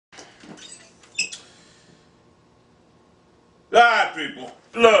Alright, people.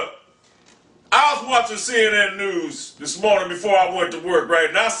 Look, I was watching CNN News this morning before I went to work, right?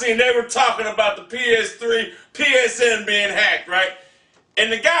 And I seen they were talking about the PS3, PSN being hacked, right?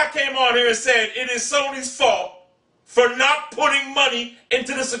 And the guy came on here and said it is Sony's fault for not putting money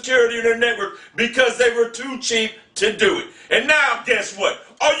into the security of their network because they were too cheap to do it. And now, guess what?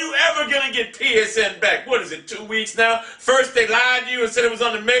 Are you ever going to get PSN back? What is it, 2 weeks now? First they lied to you and said it was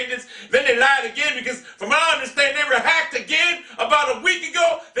under maintenance. Then they lied again because, from what I understand, they were hacked again about a week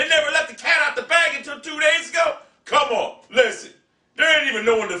ago. They never let the cat out the bag until 2 days ago. Come on, listen. There ain't even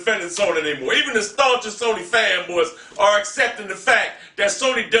no one defending Sony anymore. Even the staunchest Sony fanboys are accepting the fact that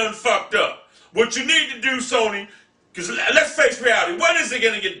Sony done fucked up. What you need to do, Sony, because let's face reality, when is it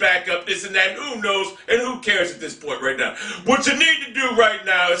going to get back up, this and that, who knows, and who cares at this point right now? What you need to do right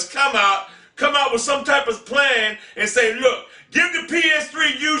now is come out with some type of plan and say, look, give the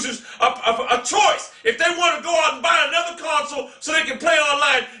PS3 users a choice. If they want to go out and buy another console so they can play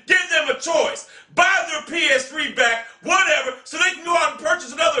online, give them a choice. Buy their PS3 back, whatever, so they can go out and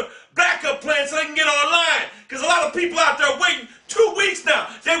purchase another backup plan so they can get online. Because a lot of people out there waiting 2 weeks now.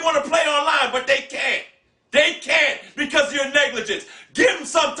 They want to play online, but they can't. They can't because of your negligence. Give them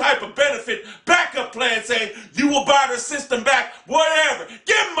some type of benefit, backup plan saying you will buy the system back, whatever.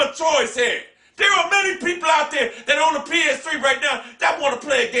 Give them a choice here. There are many people out there that own a PS3 right now that want to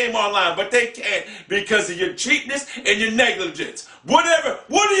play a game online, but they can't because of your cheapness and your negligence. Whatever.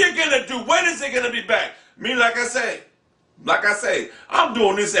 What are you going to do? When is it going to be back? Me, like I say, I'm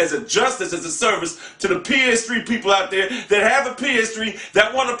doing this as a justice, as a service to the PS3 people out there that have a PS3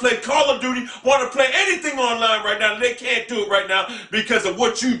 that want to play Call of Duty, want to play anything online right now. They can't do it right now because of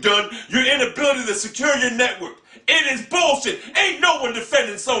what you've done, your inability to secure your network. It is bullshit. Ain't no one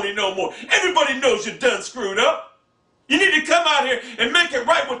defending Sony no more. Everybody knows you're done screwed up. You need to come out here and make it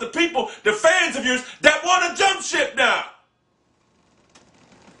right with the people, the fans of yours that want to jump ship now.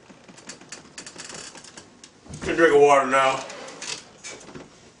 Can drink of water now.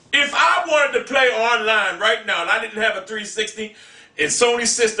 If I wanted to play online right now and I didn't have a 360 in Sony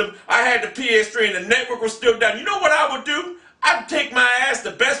system, I had the PS3 and the network was still down, you know what I would do? I'd take my ass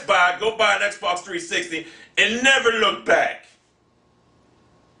to Best Buy, go buy an Xbox 360, and never look back.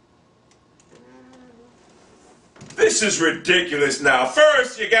 This is ridiculous now.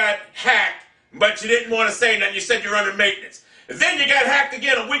 First, you got hacked, but you didn't want to say nothing. You said you're under maintenance. And then you got hacked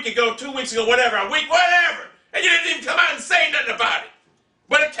again a week ago, 2 weeks ago, whatever, a week, whatever. And you didn't even come out and say nothing about it.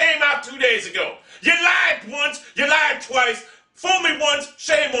 But it came out 2 days ago. You lied once, you lied twice. Fool me once,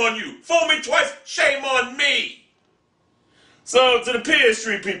 shame on you. Fool me twice, shame on me. So, to the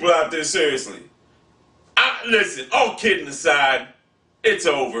PS3 people out there, seriously. Listen, all kidding aside, it's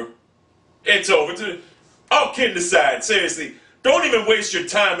over. It's over. All kidding aside, seriously, don't even waste your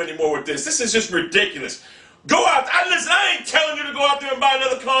time anymore with this. This is just ridiculous. Go out. Listen, I ain't telling you to go out there and buy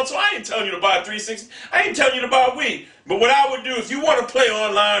another console. I ain't telling you to buy a 360. I ain't telling you to buy a Wii. But what I would do, if you want to play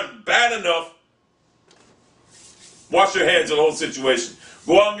online bad enough, wash your hands of the whole situation.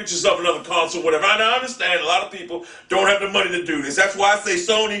 Go out and get yourself another console, whatever. I understand a lot of people don't have the money to do this. That's why I say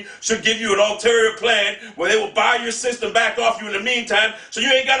Sony should give you an ulterior plan where they will buy your system back off you in the meantime so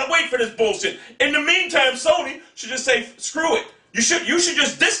you ain't got to wait for this bullshit. In the meantime, Sony should just say, screw it. You should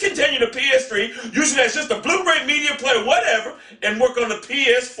just discontinue the PS3, use it as just a Blu-ray media player, whatever, and work on the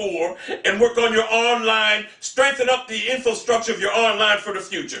PS4 and work on your online, strengthen up the infrastructure of your online for the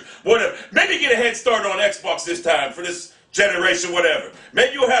future, whatever. Maybe get a head start on Xbox this time for this generation, whatever.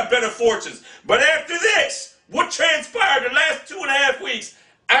 Maybe you'll have better fortunes. But after this, what transpired the last 2.5 weeks,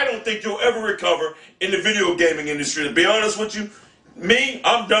 I don't think you'll ever recover in the video gaming industry. To be honest with you,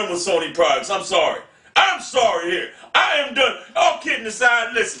 I'm done with Sony products. I'm sorry. I'm sorry here. I am done. All kidding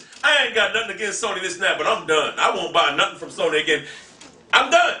aside, listen, I ain't got nothing against Sony this and that, but I'm done. I won't buy nothing from Sony again.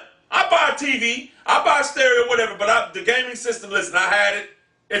 I'm done. I buy a TV, I buy a stereo, whatever, but the gaming system, listen, I had it.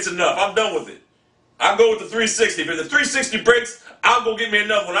 It's enough. I'm done with it. I'll go with the 360. If the 360 breaks, I'll go get me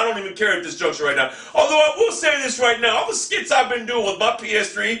another one. I don't even care at this juncture right now. Although I will say this right now, all the skits I've been doing with my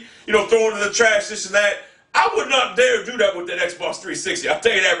PS3, throwing in the trash, this and that, I would not dare do that with that Xbox 360. I'll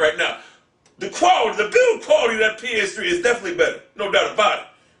tell you that right now. The quality, the build quality of that PS3 is definitely better. No doubt about it.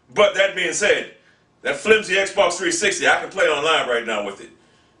 But that being said, that flimsy Xbox 360, I can play online right now with it.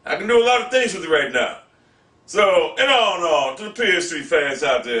 I can do a lot of things with it right now. So, in all in all, to the PS3 fans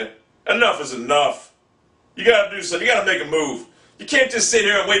out there, enough is enough. You gotta do something. You gotta make a move. You can't just sit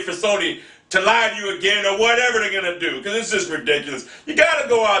here and wait for Sony to lie to you again or whatever they're gonna do, because it's just ridiculous. You gotta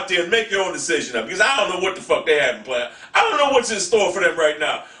go out there and make your own decision up, because I don't know what the fuck they have in plan. I don't know what's in store for them right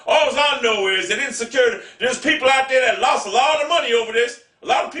now. All I know is that insecurity, there's people out there that lost a lot of money over this. A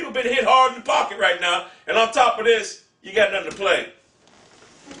lot of people been hit hard in the pocket right now, and on top of this, you got nothing to play.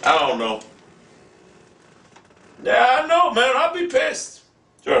 I don't know. Yeah, I know, man. I'll be pissed.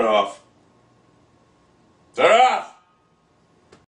 Turn it off.